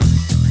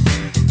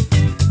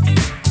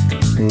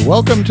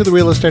Welcome to the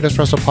Real Estate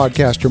Espresso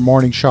Podcast, your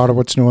morning shot of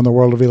what's new in the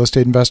world of real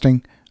estate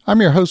investing.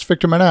 I'm your host,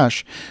 Victor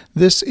Menashe.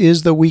 This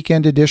is the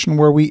weekend edition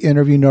where we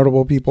interview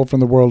notable people from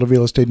the world of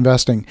real estate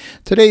investing.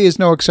 Today is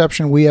no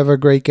exception. We have a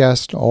great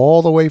guest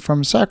all the way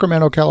from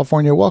Sacramento,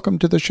 California. Welcome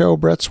to the show,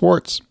 Brett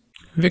Swartz.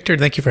 Victor,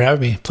 thank you for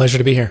having me. Pleasure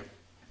to be here.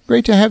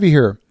 Great to have you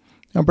here.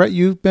 Now, Brett,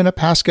 you've been a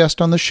past guest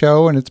on the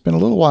show, and it's been a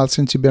little while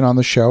since you've been on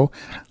the show.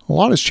 A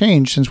lot has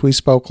changed since we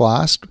spoke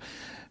last.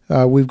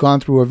 We've gone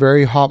through a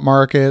very hot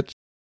market.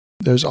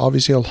 There's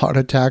obviously a lot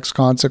of tax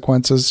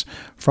consequences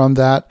from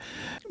that.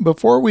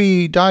 Before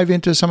we dive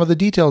into some of the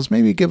details,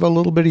 maybe give a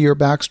little bit of your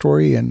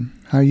backstory and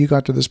how you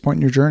got to this point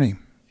in your journey.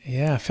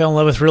 Yeah, I fell in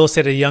love with real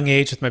estate at a young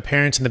age with my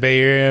parents in the Bay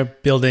Area,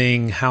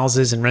 building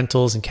houses and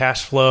rentals and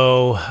cash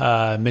flow,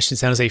 Mission,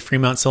 San Jose,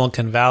 Fremont,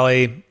 Silicon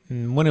Valley.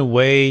 And went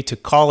away to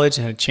college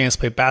and had a chance to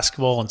play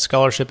basketball and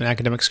scholarship and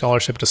academic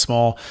scholarship at a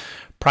small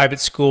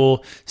private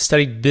school,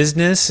 studied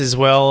business as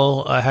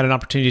well. I had an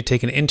opportunity to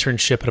take an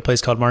internship at a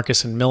place called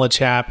Marcus and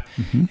Millichap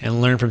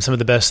and learn from some of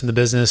the best in the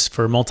business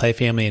for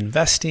multifamily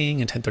investing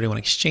and 1031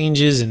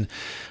 exchanges.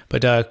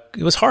 But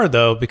it was hard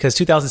though, because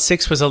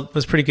 2006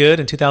 was pretty good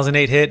and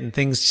 2008 hit and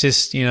things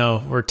just,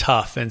 were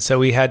tough. And so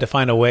we had to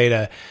find a way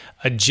to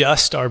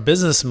adjust our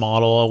business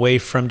model away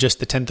from just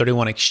the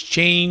 1031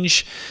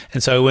 exchange.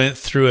 And so I went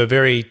through a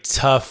very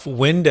tough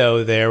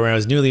window there where I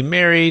was newly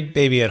married,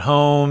 baby at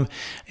home,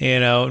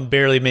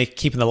 barely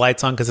keeping the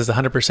lights on because it's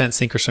 100%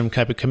 sink or swim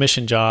type of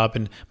commission job.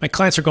 And my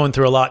clients are going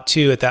through a lot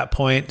too at that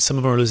point. Some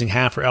of them are losing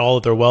half or all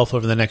of their wealth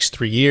over the next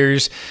 3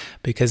 years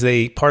because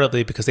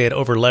partly because they had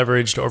over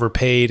leveraged,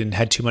 overpaid, and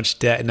had too much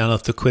debt and not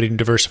enough liquidity and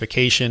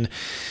diversification.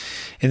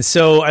 And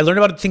so I learned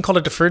about a thing called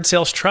a deferred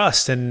sales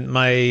trust, and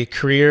my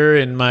career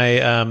and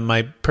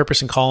my purpose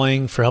and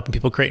calling for helping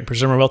people create and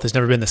preserve their wealth has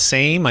never been the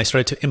same. I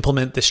started to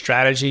implement this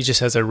strategy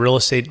just as a real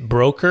estate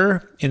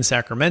broker in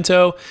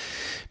Sacramento.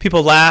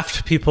 People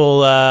laughed.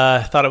 People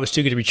thought it was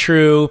too good to be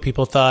true.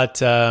 People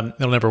thought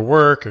it'll never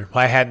work, or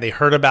why hadn't they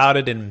heard about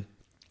it?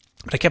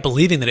 But I kept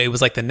believing that it was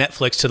like the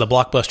Netflix to the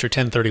Blockbuster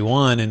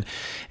 1031.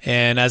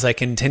 And as I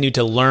continued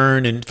to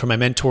learn and from my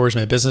mentors,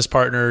 my business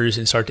partners,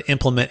 and started to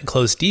implement and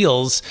close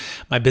deals,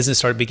 my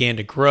business began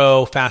to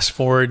grow. Fast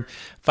forward,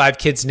 5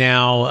 kids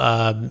now,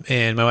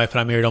 and my wife and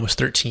I married almost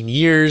 13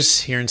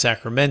 years here in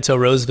Sacramento,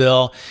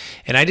 Roseville.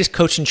 And I just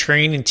coach and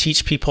train and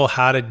teach people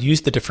how to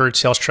use the deferred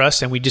sales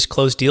trust. And we just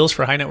close deals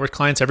for high net worth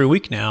clients every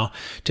week now,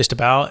 just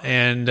about.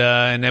 And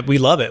we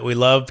love it. We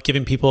love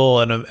giving people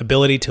an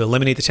ability to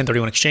eliminate the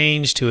 1031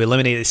 exchange, to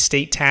eliminate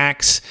estate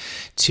tax,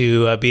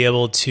 to be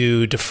able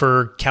to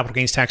defer capital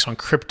gains tax on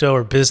crypto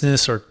or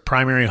business or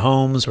primary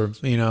homes or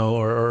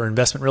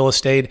investment real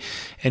estate,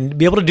 and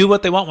be able to do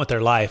what they want with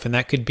their life. And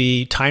that could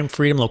be time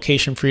freedom,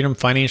 location freedom,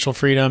 financial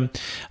freedom.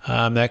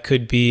 That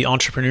could be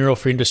entrepreneurial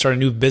freedom to start a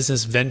new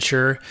business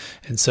venture.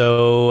 And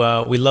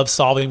so we love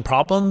solving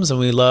problems, and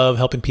we love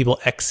helping people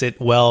exit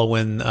well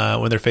when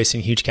they're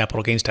facing huge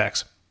capital gains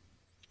tax.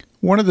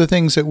 One of the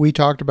things that we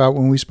talked about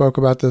when we spoke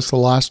about this the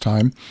last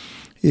time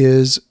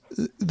is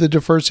the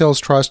deferred sales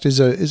trust is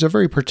a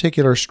very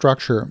particular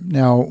structure.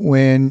 Now,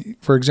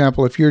 for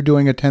example, if you're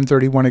doing a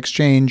 1031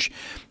 exchange,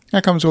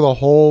 that comes with a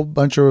whole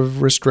bunch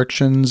of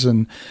restrictions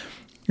and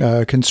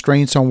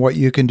constraints on what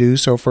you can do.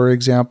 So, for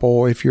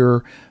example, if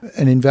you're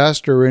an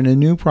investor in a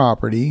new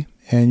property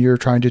and you're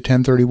trying to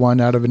 1031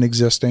 out of an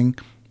existing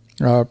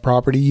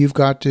property, you've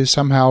got to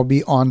somehow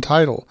be on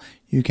title.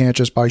 You can't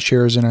just buy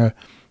shares in a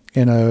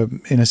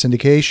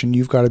syndication.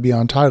 You've got to be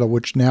on title,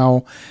 which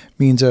now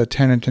means a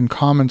tenant in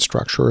common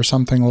structure or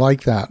something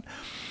like that.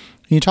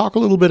 Can you talk a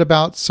little bit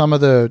about some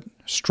of the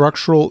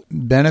structural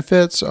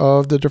benefits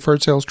of the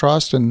deferred sales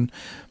trust and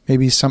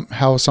maybe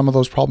how some of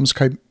those problems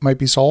might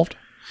be solved?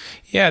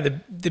 Yeah,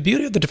 the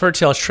beauty of the deferred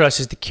sales trust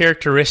is the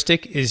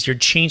characteristic is you're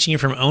changing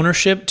from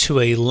ownership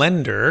to a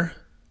lender.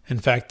 In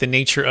fact, the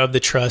nature of the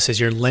trust is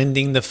you're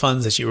lending the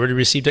funds that you already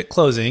received at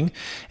closing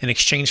in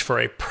exchange for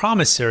a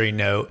promissory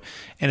note.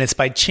 And it's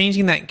by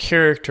changing that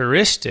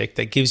characteristic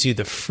that gives you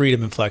the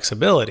freedom and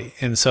flexibility.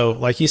 And so,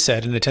 like you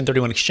said, in a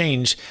 1031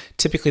 exchange,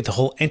 typically the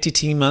whole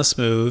entity must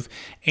move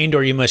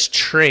or you must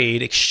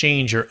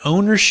exchange your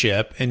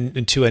ownership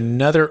into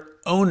another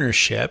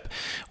ownership,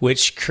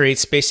 which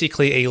creates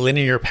basically a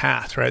linear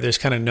path, right? There's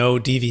kind of no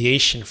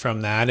deviation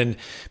from that. And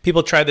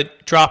people try the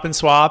drop-in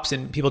swaps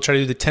and people try to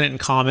do the tenant in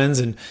commons.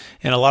 And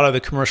a lot of the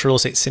commercial real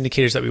estate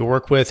syndicators that we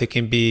work with, it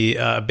can be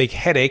a big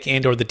headache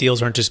or the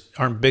deals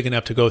aren't big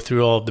enough to go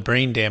through all of the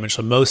brain damage.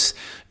 So most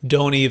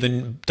don't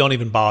even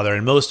bother.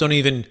 And most don't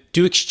even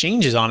do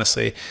exchanges,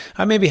 honestly.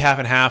 Maybe half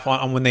and half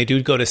on when they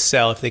do go to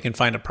sell, if they can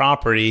find a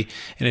property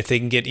and if they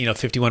can get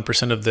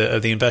 51% of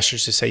the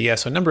investors to say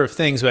yes. So a number of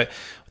things, but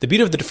the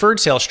beauty of the deferred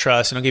sales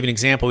trust, and I'll give you an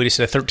example. We just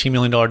did a $13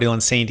 million deal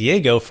in San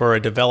Diego for a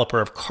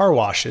developer of car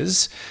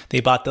washes.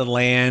 They bought the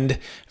land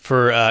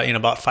for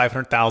about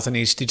 $500,000. He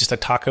used to do just a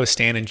taco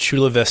stand in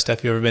Chula Vista,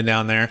 if you've ever been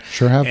down there.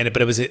 Sure have.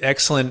 But it was an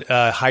excellent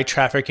high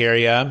traffic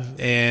area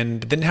and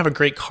didn't have a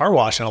great car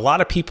wash. And a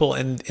lot of people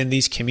in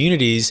these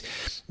communities,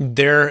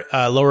 their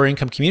lower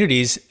income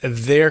communities,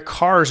 their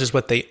cars is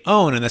what they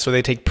own, and that's what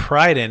they take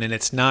pride in. And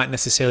it's not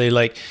necessarily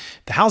like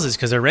the houses,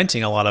 because they're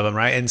renting a lot of them,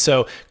 right? And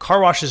so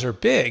car washes are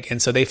big,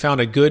 and so they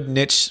found a good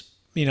niche,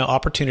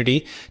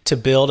 opportunity to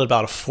build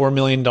about a $4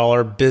 million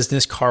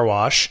business car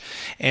wash.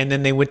 And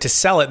then they went to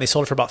sell it, and they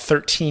sold it for about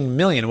 $13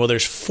 million. Well,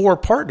 there's 4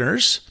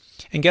 partners,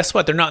 and guess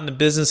what? They're not in the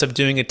business of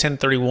doing a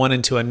 1031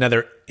 into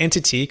another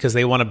entity, because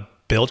they want to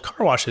build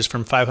car washes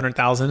from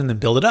 500,000 and then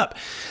build it up.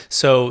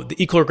 So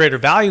the equal or greater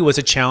value was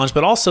a challenge,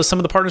 but also some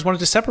of the partners wanted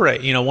to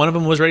separate. One of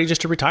them was ready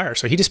just to retire,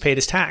 so he just paid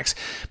his tax.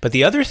 But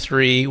the other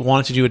 3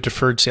 wanted to do a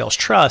deferred sales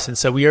trust. And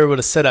so we were able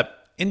to set up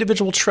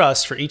individual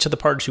trusts for each of the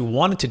partners who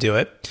wanted to do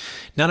it,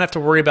 not have to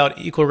worry about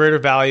equal or greater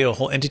value, a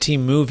whole entity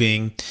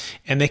moving,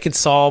 and they can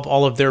solve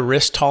all of their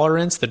risk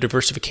tolerance, the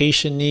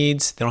diversification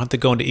needs. They don't have to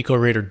go into equal or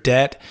greater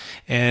debt.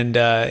 And,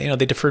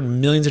 they deferred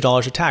millions of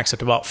dollars of tax, up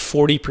to about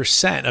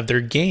 40% of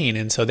their gain.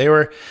 And so they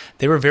were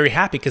very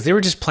happy, because they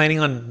were just planning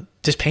on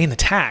just paying the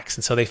tax.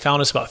 And so they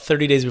found us about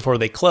 30 days before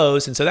they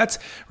closed. And so that's a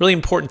really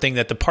important thing,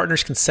 that the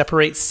partners can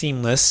separate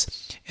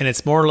seamless. And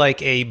it's more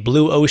like a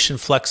blue ocean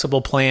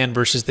flexible plan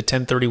versus the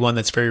 1031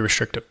 that's very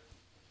restrictive.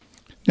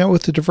 Now,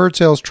 with the deferred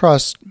sales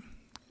trust,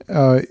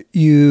 when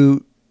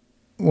you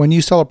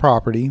sell a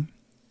property,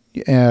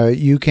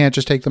 you can't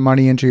just take the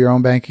money into your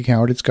own bank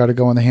account. It's got to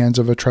go in the hands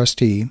of a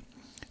trustee.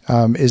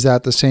 Is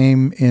that the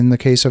same in the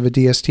case of a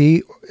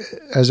DST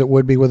as it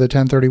would be with a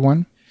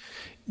 1031?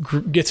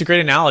 It's a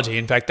great analogy.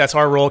 In fact, that's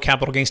our role at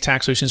Capital Gains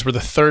Tax Solutions. We're the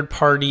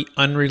third-party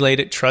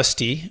unrelated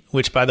trustee,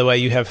 which, by the way,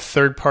 you have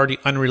third-party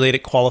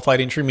unrelated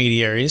qualified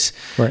intermediaries.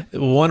 Right.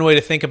 One way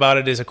to think about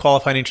it is a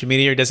qualified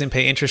intermediary doesn't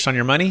pay interest on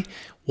your money.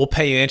 We'll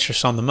pay you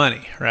interest on the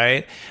money,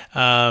 right?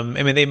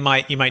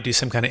 You might do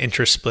some kind of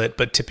interest split,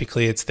 but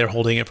typically they're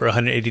holding it for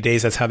 180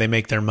 days. That's how they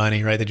make their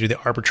money, right? They do the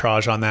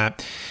arbitrage on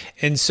that.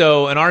 And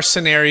so in our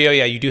scenario,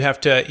 you do have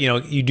to,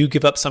 you do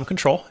give up some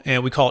control,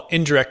 and we call it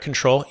indirect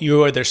control.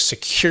 You are their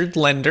secured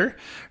lender,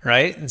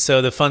 right? And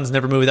so the funds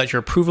never move without your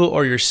approval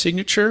or your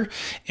signature,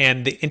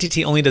 and the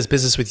entity only does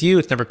business with you.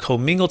 It's never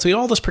commingled. So you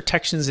have all those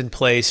protections in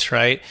place,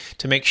 right,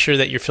 to make sure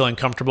that you're feeling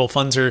comfortable.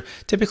 Funds are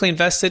typically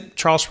invested.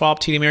 Charles Schwab,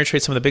 TD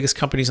Ameritrade, some of the biggest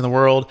companies in the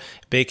world.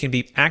 They can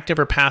be active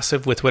or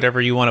passive with whatever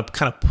you want to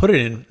kind of put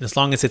it in, as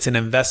long as it's an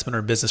investment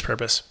or business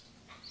purpose.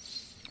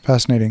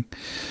 Fascinating.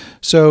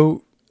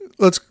 So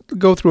let's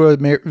go through a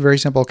very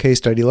simple case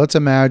study. Let's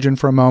imagine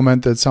for a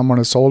moment that someone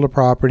has sold a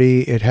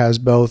property. It has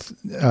both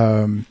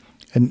an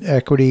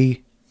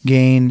equity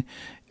gain,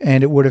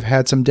 and it would have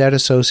had some debt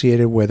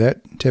associated with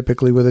it.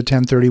 Typically with a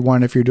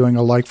 1031, if you're doing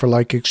a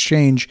like-for-like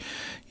exchange,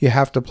 you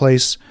have to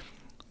place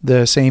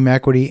the same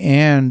equity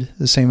and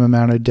the same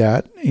amount of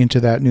debt into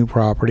that new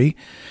property.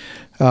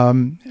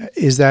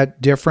 Is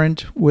that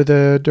different with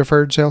a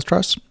deferred sales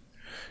trust?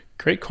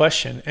 Great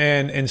question.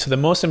 And so the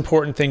most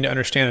important thing to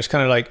understand is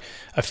kind of like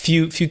a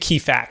few key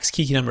facts,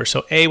 key numbers.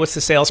 So A, what's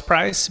the sales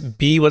price?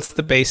 B, what's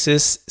the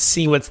basis?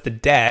 C, what's the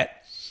debt?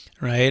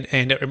 Right.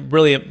 And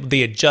really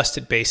the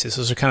adjusted basis.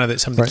 Those are kind of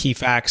some of the key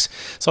facts.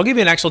 So I'll give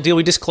you an actual deal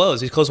we just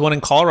closed. We closed one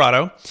in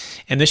Colorado,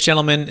 and this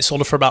gentleman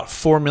sold it for about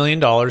 $4 million.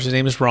 His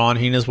name is Ron,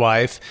 he and his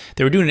wife.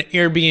 They were doing an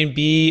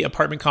Airbnb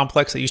apartment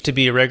complex that used to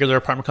be a regular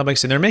apartment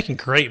complex, and they're making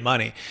great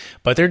money.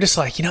 But they're just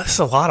like, this is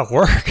a lot of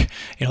work,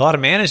 a lot of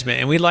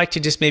management. And we'd like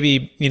to just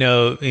maybe,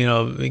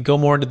 go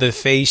more into the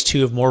phase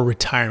 2 of more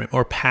retirement,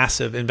 more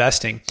passive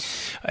investing.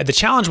 The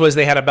challenge was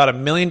they had about $1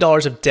 million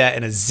of debt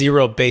and a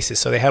zero basis.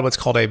 So they had what's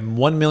called a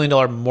 $1 million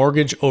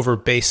mortgage over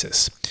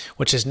basis,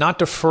 which is not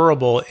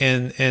deferrable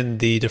in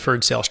the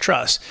deferred sales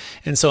trust.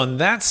 And so in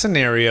that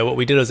scenario, what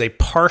we did was a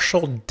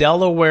partial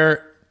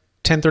Delaware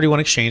 1031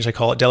 exchange, I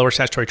call it Delaware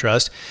Statutory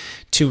Trust,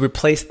 to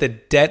replace the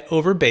debt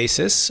over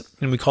basis.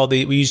 And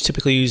we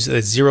typically use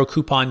zero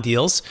coupon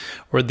deals,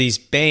 where these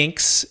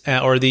banks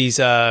or these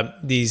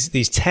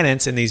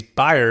tenants and these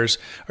buyers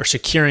are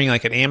securing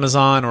like an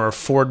Amazon or a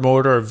Ford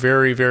Motor, a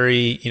very,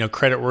 very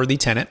credit-worthy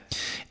tenant,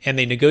 and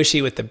they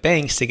negotiate with the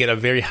banks to get a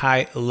very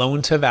high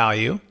loan to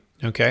value.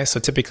 Okay, so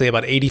typically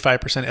about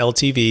 85%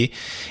 LTV.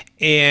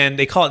 And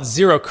they call it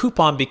zero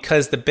coupon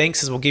because the bank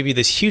says we'll give you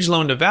this huge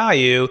loan to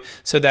value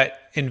so that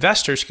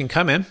investors can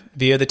come in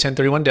via the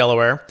 1031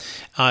 Delaware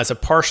as a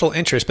partial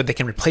interest, but they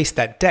can replace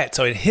that debt.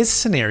 So in his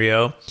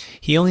scenario,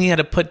 he only had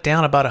to put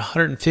down about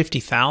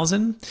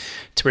 $150,000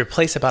 to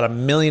replace about $1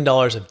 million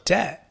of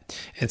debt.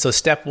 And so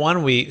step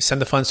 1, we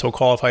send the funds to a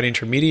qualified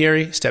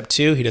intermediary. Step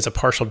 2, he does a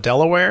partial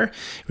Delaware,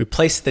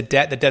 replaces the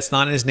debt. The debt's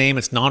not in his name.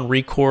 It's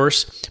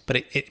non-recourse,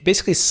 but it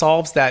basically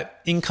solves that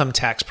income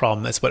tax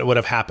problem. That's what would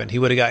have happened. He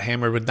would have got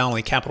hammered with not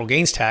only capital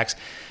gains tax,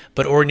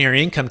 but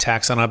ordinary income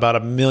tax on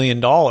about $1 million,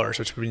 which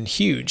would have been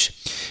huge.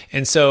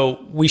 And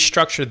so we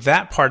structured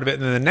that part of it.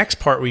 And then the next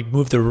part, we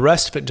moved the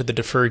rest of it into the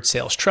deferred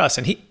sales trust.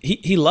 And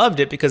he loved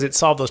it because it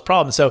solved those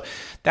problems. So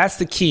that's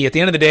the key. At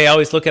the end of the day, I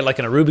always look at like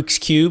in a Rubik's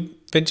Cube.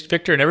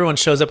 Victor, and everyone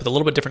shows up with a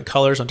little bit different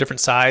colors on different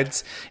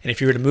sides. And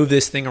if you were to move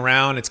this thing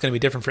around, it's going to be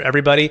different for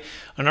everybody.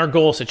 And our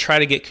goal is to try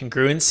to get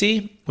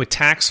congruency with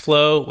tax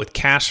flow, with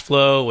cash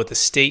flow, with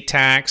estate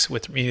tax,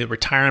 with either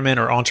retirement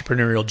or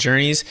entrepreneurial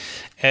journeys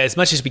as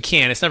much as we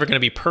can. It's never going to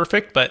be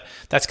perfect, but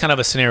that's kind of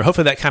a scenario.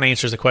 Hopefully that kind of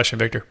answers the question,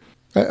 Victor.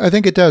 I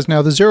think it does.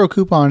 Now, the zero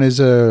coupon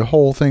is a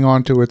whole thing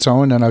onto its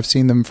own, and I've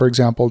seen them, for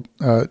example,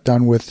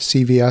 done with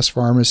CVS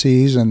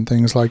pharmacies and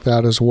things like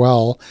that as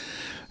well.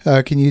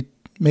 Can you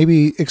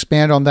maybe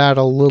expand on that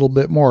a little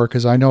bit more?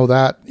 Because I know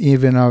that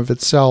even of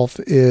itself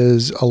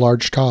is a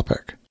large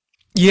topic.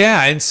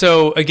 Yeah. And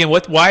so again,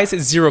 why is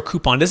it zero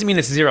coupon? It doesn't mean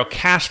it's zero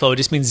cash flow. It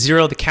just means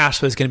zero the cash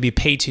flow is going to be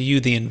paid to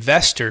you, the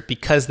investor,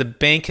 because the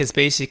bank has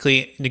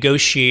basically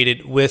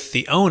negotiated with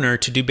the owner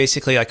to do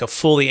basically like a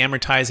fully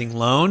amortizing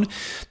loan.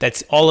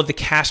 That's all of the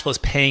cash flow is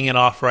paying it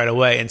off right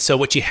away. And so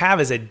what you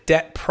have is a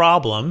debt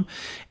problem.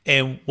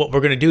 And what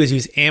we're going to do is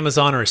use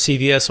Amazon or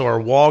CVS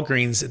or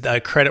Walgreens, a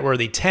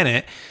creditworthy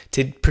tenant,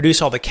 to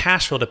produce all the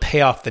cash flow to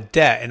pay off the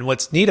debt. And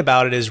what's neat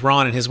about it is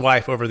Ron and his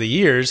wife over the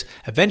years,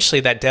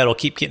 eventually that debt will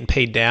keep getting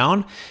paid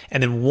down.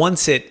 And then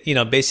once it,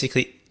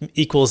 basically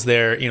equals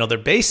their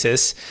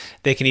basis,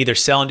 they can either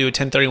sell and do a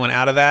 1031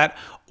 out of that,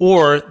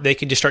 or they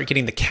can just start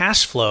getting the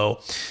cash flow.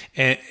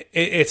 And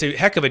it's a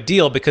heck of a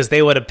deal because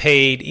they would have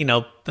paid,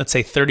 let's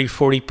say 30,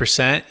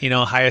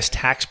 40%, highest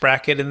tax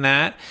bracket in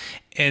that.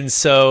 And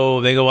so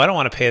they go, well, I don't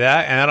want to pay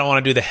that, and I don't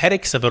want to do the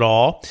headaches of it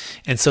all.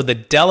 And so the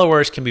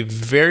Delawares can be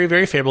very,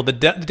 very favorable. The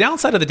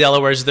downside of the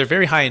Delawares is they're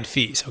very high in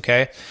fees,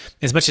 okay?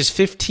 As much as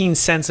 15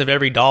 cents of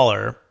every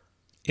dollar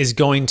is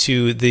going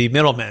to the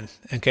middlemen,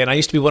 okay? And I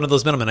used to be one of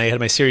those middlemen. I had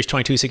my Series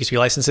 22 CQC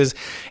licenses,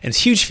 and it's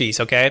huge fees,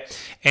 okay?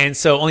 And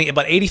so only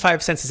about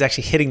 85 cents is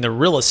actually hitting the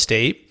real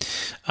estate.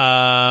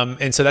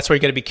 And so that's where you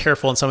got to be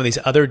careful in some of these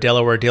other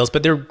Delaware deals.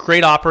 But they're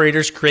great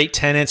operators, great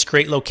tenants,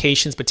 great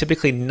locations, but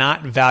typically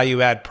not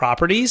value-add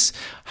properties.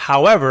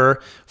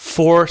 However,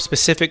 for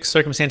specific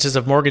circumstances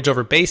of mortgage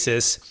over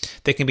basis,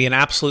 they can be an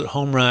absolute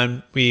home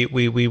run. We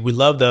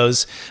love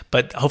those,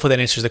 but hopefully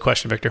that answers the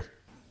question, Victor.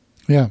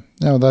 Yeah,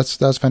 no, that's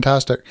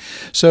fantastic.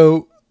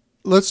 So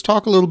let's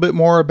talk a little bit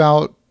more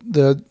about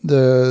the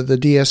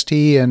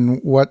DST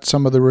and what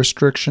some of the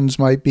restrictions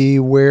might be.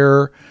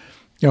 Where,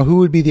 who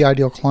would be the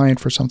ideal client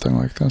for something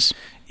like this?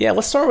 Yeah,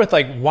 let's start with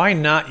why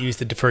not use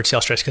the deferred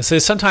sales trust?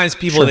 Because sometimes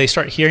people They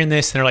start hearing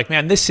this and they're like,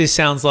 man, this just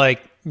sounds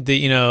like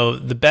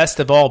the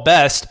best of all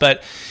best.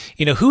 But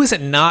who is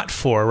it not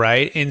for,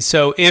 right? And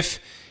so if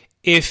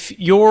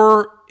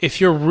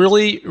you're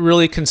really,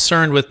 really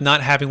concerned with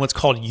not having what's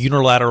called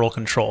unilateral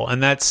control,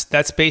 and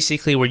that's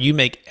basically where you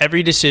make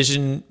every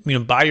decision,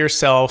 by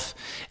yourself,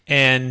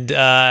 and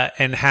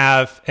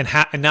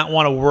not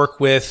want to work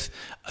with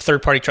a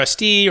third-party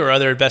trustee or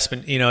other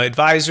investment,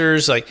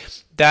 advisors like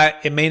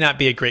that, it may not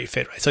be a great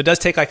fit, right? So it does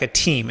take like a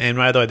team. And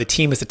by the way, the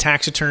team is the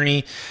tax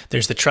attorney,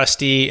 there's the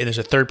trustee, and there's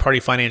a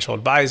third-party financial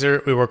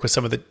advisor. We work with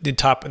some of the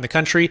top in the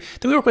country.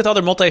 Then we work with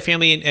other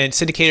multifamily and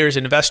syndicators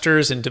and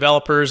investors and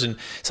developers. And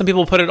some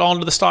people put it all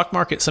into the stock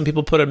market. Some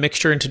people put a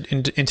mixture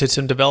into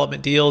some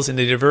development deals, and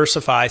they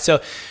diversify.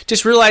 So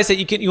just realize that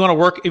you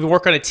want to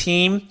work on a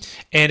team.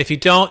 And if you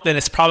don't, then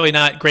it's probably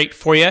not great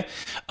for you. You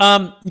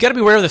got to be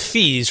aware of the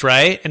fees,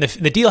 right? And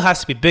the deal has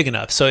to be big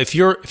enough. So if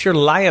your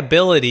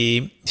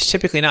liability is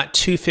typically not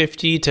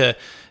 $250 to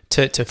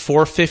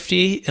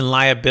 $450 in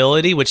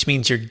liability, which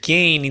means your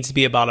gain needs to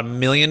be about $1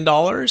 million,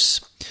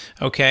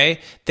 okay,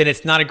 then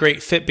it's not a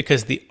great fit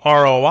because the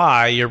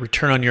ROI, your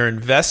return on your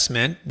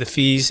investment, the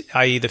fees,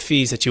 i.e. the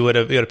fees that you would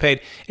have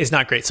paid, is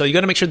not great. So you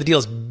got to make sure the deal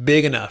is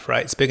big enough,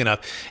 right? It's big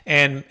enough.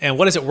 And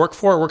what does it work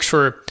for? It works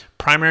for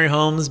primary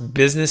homes,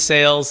 business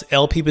sales,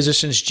 LP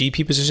positions,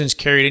 GP positions,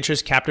 carried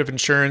interest, captive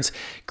insurance,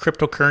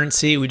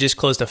 cryptocurrency. We just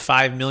closed a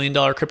 $5 million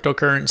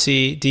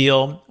cryptocurrency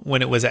deal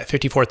when it was at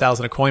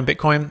 $54,000 a coin,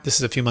 Bitcoin. This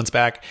is a few months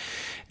back.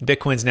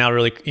 Bitcoin's now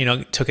really,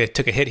 took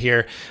a hit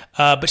here.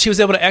 But she was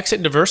able to exit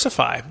and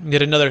diversify. We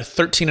did another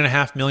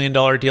 $13.5 million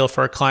deal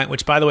for our client,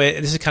 which, by the way,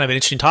 this is kind of an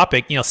interesting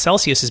topic.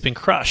 Celsius has been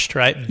crushed,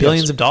 right?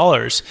 Billions of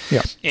dollars.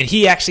 Yeah. And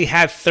he actually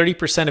had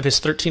 30% of his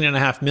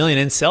 $13.5 million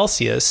in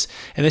Celsius.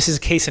 And this is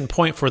a case in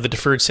point for the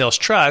deferred sales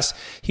trust.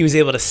 He was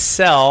able to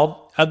sell.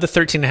 Of the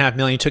 $13.5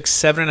 million, he took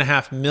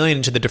 $7.5 million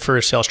into the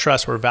deferred sales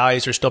trust, where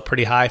values are still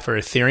pretty high for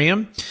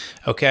Ethereum,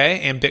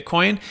 okay, and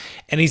Bitcoin.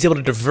 And he's able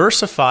to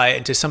diversify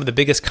into some of the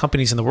biggest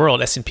companies in the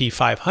world, S&P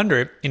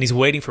 500, and he's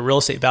waiting for real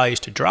estate values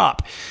to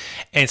drop.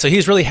 And so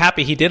he's really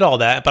happy he did all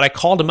that. But I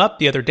called him up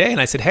the other day and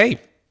I said, hey,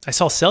 I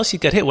saw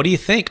Celsius got hit. What do you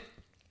think?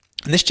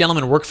 And this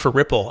gentleman worked for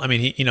Ripple. I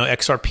mean,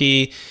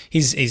 XRP,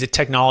 he's a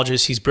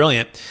technologist. He's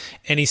brilliant.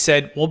 And he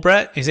said, well,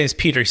 Brett, his name is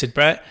Peter. He said,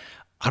 Brett,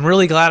 I'm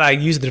really glad I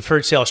used the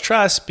deferred sales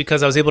trust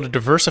because I was able to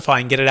diversify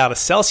and get it out of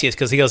Celsius.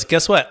 Because he goes,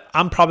 guess what?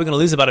 I'm probably going to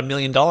lose about $1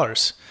 million.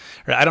 Right?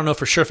 I don't know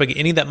for sure if I get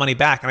any of that money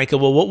back. And I go,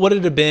 well, what would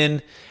it have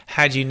been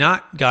had you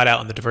not got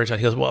out in the deferred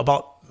sales? He goes, well,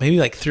 about maybe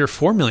like $3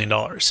 or $4 million.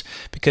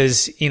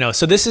 Because,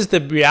 so this is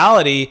the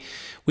reality.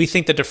 We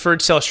think the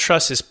deferred sales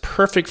trust is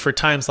perfect for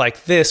times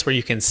like this where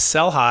you can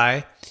sell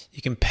high,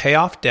 you can pay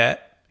off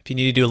debt, If you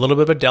need to do a little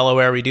bit of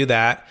Delaware, we do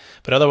that.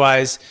 But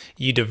otherwise,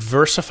 you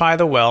diversify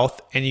the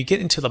wealth and you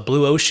get into the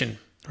blue ocean,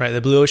 right?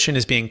 The blue ocean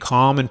is being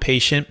calm and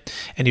patient,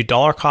 and you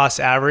dollar cost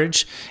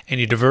average, and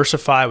you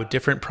diversify with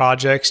different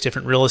projects,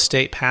 different real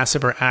estate,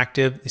 passive or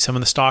active, some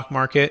in the stock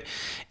market.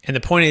 And the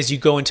point is you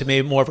go into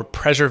maybe more of a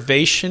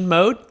preservation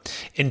mode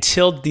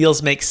until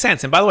deals make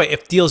sense. And by the way,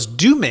 if deals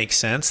do make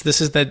sense,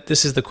 this is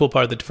the cool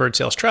part of the deferred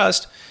sales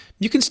trust,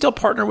 you can still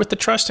partner with the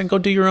trust and go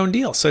do your own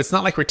deal. So it's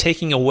not like we're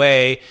taking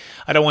away.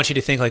 I don't want you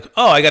to think like,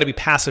 oh, I got to be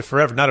passive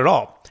forever. Not at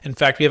all. In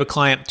fact, we have a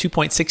client,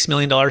 $2.6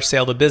 million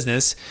sale of a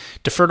business,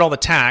 deferred all the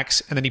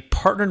tax, and then he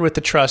partnered with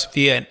the trust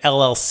via an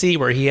LLC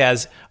where he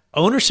has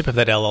ownership of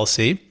that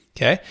LLC.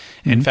 Okay.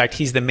 Mm-hmm. In fact,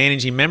 he's the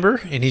managing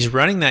member and he's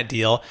running that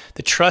deal.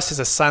 The trust is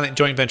a silent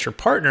joint venture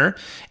partner,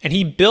 and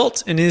he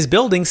built and is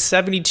building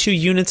 72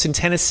 units in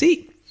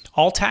Tennessee,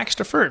 all tax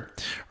deferred,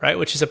 right?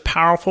 Which is a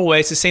powerful way.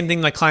 It's the same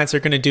thing my clients are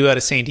going to do out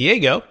of San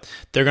Diego.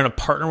 They're going to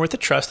partner with the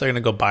trust. They're going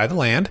to go buy the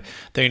land.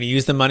 They're going to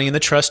use the money in the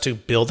trust to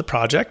build the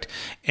project.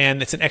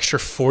 And it's an extra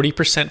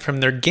 40% from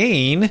their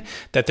gain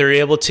that they're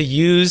able to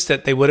use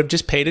that they would have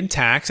just paid in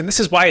tax. And this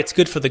is why it's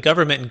good for the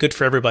government and good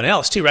for everyone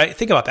else too, right?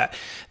 Think about that.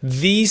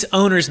 These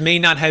owners may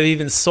not have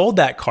even sold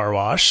that car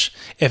wash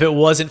if it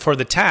wasn't for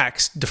the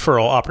tax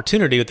deferral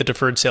opportunity with the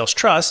deferred sales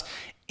trust.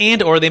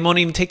 And or they won't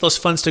even take those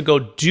funds to go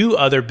do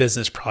other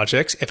business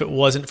projects if it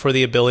wasn't for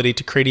the ability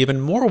to create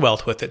even more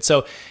wealth with it.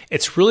 So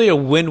it's really a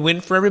win-win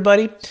for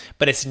everybody,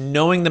 but it's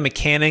knowing the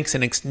mechanics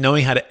and it's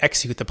knowing how to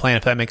execute the plan,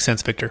 if that makes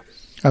sense, Victor.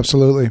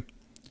 Absolutely.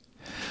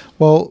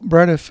 Well,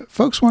 Brett, if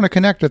folks want to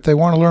connect, if they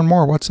want to learn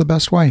more, what's the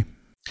best way?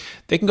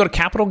 They can go to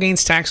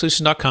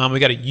capitalgainstaxsolutions.com.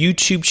 We got a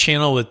YouTube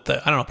channel with,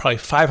 probably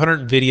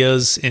 500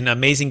 videos and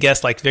amazing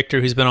guests like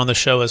Victor, who's been on the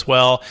show as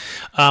well.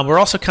 We're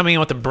also coming in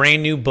with a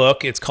brand new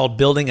book. It's called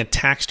Building a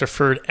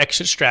Tax-Deferred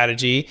Exit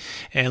Strategy.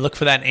 And look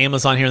for that on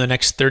Amazon here in the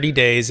next 30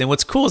 days. And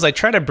what's cool is I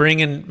try to bring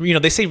in,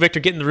 they say, Victor,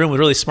 get in the room with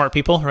really smart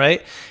people,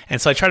 right? And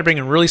so I try to bring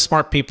in really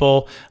smart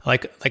people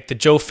like the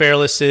Joe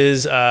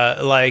Fairlesses,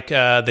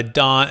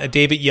 the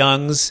David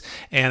Youngs,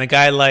 and a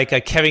guy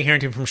like Kevin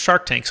Harrington from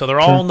Shark Tank. So they're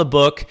all in the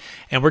book.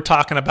 And we're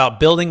talking about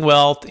building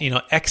wealth,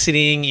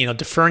 exiting,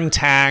 deferring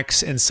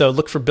tax. And so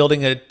look for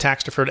Building a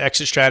Tax-Deferred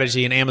Exit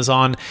Strategy in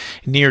Amazon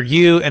near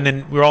you. And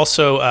then we're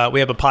also, we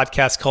have a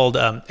podcast called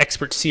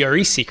Expert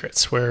CRE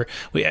Secrets, where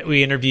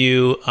we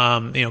interview,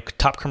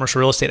 top commercial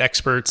real estate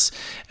experts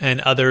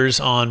and others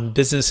on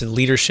business and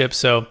leadership.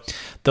 So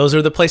those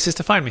are the places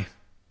to find me.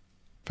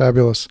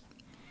 Fabulous.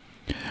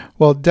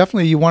 Well,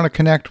 definitely you want to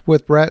connect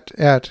with Brett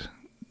at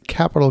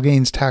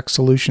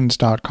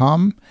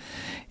capitalgainstaxsolutions.com.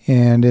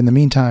 And in the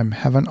meantime,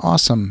 have an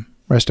awesome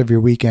rest of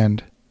your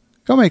weekend.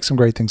 Go make some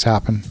great things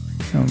happen.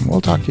 And we'll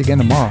talk to you again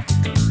tomorrow.